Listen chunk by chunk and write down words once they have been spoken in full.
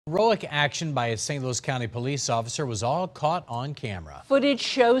Heroic action by a St. Louis County police officer was all caught on camera. Footage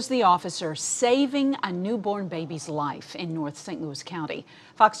shows the officer saving a newborn baby's life in North St. Louis County.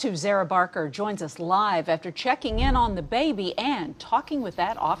 Fox 2's Zara Barker joins us live after checking in on the baby and talking with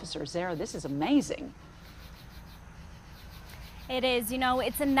that officer. Zara, this is amazing. It is.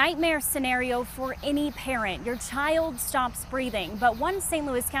 It's a nightmare scenario for any parent. Your child stops breathing, but one St.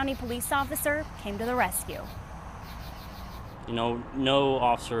 Louis County police officer came to the rescue. No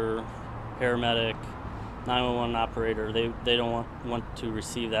officer, paramedic, 911 operator, they don't want to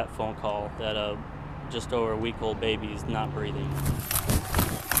receive that phone call that a just over a week-old baby is not breathing.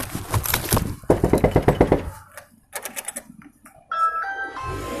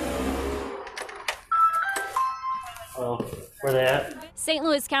 Oh, where they at? St.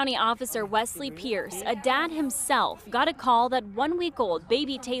 Louis County Officer Wesley Pierce, a dad himself, got a call that 1 week-old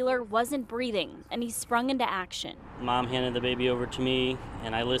baby Taylor wasn't breathing, and he sprung into action. Mom handed the baby over to me,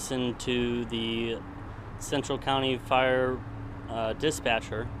 and I listened to the Central County Fire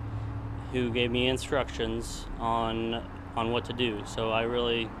dispatcher, who gave me instructions on what to do. So I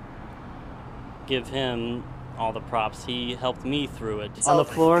really give him all the props. He helped me through it. On the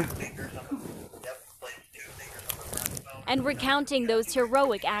floor. And recounting those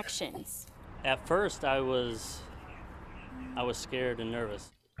heroic actions. At first, I was scared and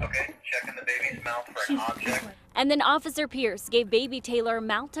nervous. Okay, checking the baby's mouth for an object. And then Officer Pierce gave baby Taylor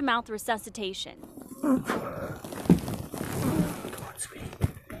mouth-to-mouth resuscitation.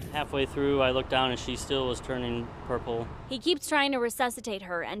 Halfway through, I looked down and she still was turning purple. He keeps trying to resuscitate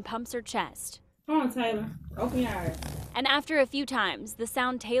her and pumps her chest. Come on, Taylor. Open your eyes. And after a few times, the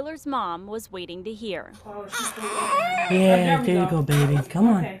sound Taylor's mom was waiting to hear. Yeah, there you go, baby. Come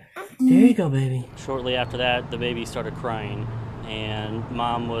on. Okay. There you go, baby. Shortly after that, the baby started crying, and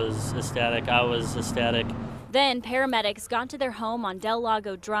Mom was ecstatic. I was ecstatic. Then paramedics got to their home on Del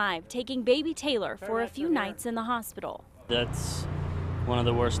Lago Drive, taking baby Taylor for a few nights in the hospital. That's one of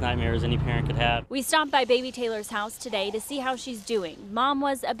the worst nightmares any parent could have. We stopped by baby Taylor's house today to see how she's doing. Mom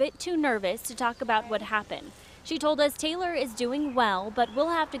was a bit too nervous to talk about what happened. She told us Taylor is doing well, but we'll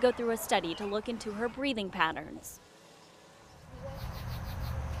have to go through a study to look into her breathing patterns.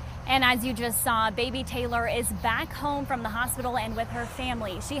 And as you just saw, baby Taylor is back home from the hospital and with her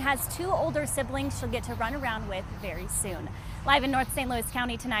family. She has 2 older siblings she'll get to run around with very soon. Live in North St. Louis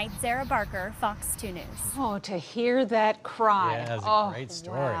County tonight, Zara Barker, Fox 2 News. Oh, to hear that cry. Yeah, that's a great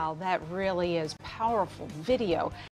story. Wow, that really is powerful video.